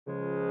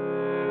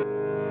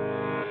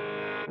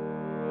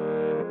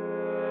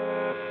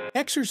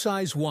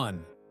Exercise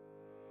 1.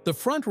 The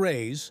front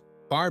raise,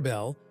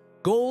 barbell,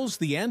 goals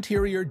the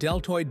anterior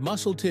deltoid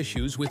muscle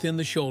tissues within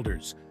the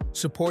shoulders,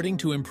 supporting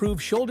to improve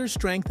shoulder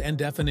strength and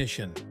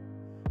definition.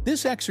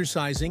 This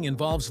exercising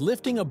involves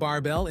lifting a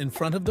barbell in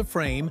front of the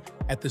frame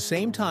at the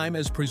same time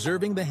as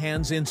preserving the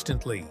hands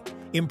instantly,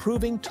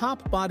 improving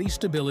top body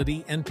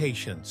stability and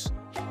patience.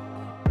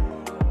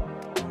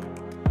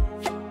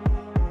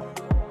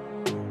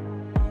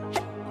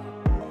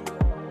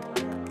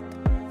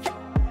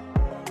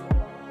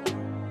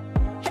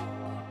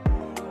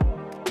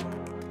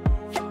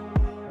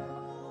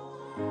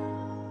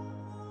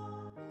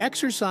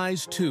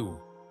 Exercise 2.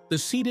 The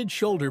seated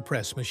shoulder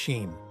press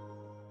machine.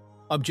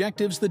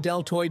 Objectives: the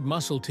deltoid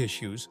muscle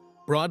tissues,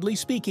 broadly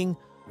speaking,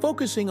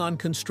 focusing on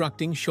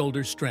constructing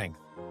shoulder strength.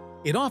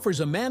 It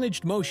offers a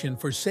managed motion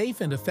for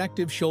safe and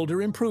effective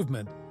shoulder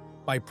improvement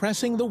by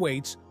pressing the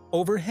weights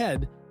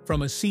overhead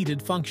from a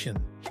seated function.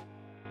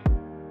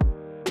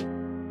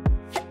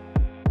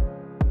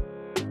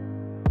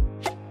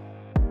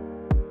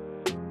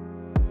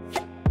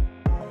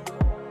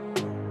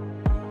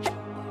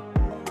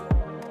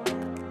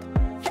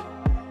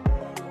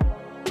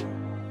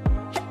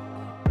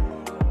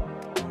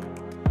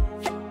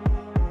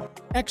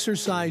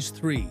 Exercise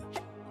 3.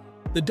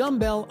 The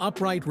Dumbbell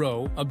Upright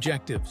Row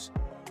objectives.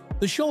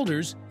 The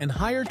shoulders and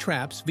higher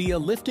traps via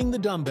lifting the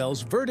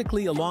dumbbells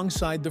vertically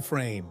alongside the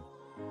frame.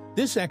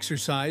 This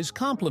exercise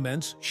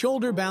complements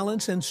shoulder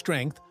balance and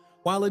strength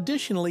while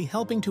additionally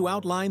helping to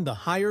outline the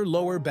higher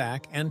lower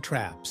back and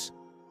traps.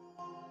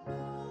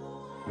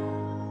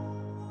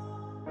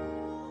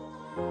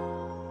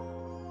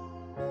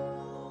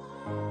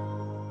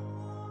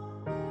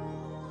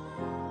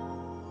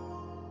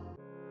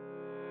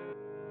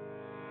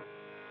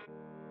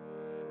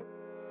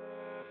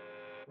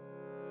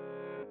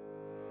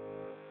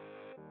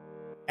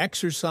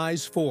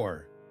 Exercise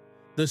 4.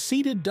 The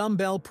seated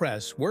dumbbell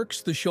press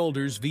works the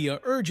shoulders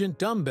via urgent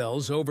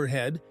dumbbells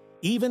overhead,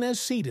 even as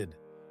seated,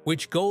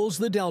 which goals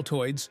the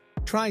deltoids,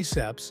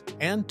 triceps,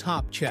 and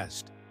top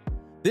chest.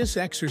 This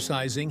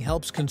exercising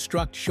helps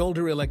construct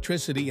shoulder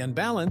electricity and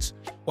balance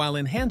while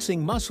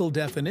enhancing muscle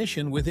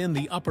definition within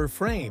the upper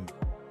frame.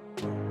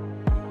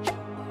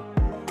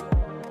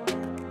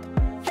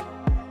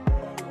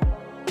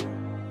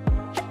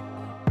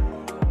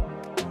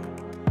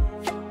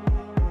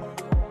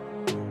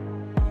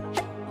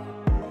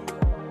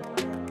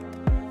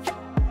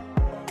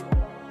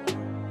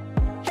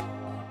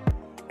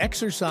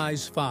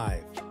 Exercise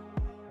 5.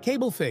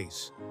 Cable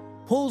face.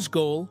 Pulls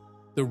goal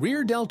the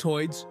rear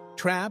deltoids,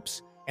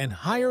 traps, and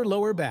higher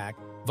lower back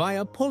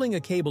via pulling a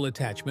cable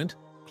attachment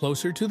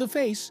closer to the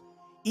face,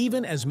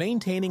 even as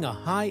maintaining a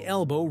high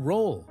elbow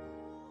roll.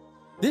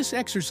 This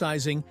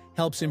exercising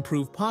helps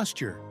improve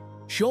posture,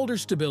 shoulder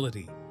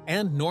stability,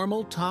 and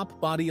normal top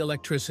body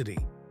electricity.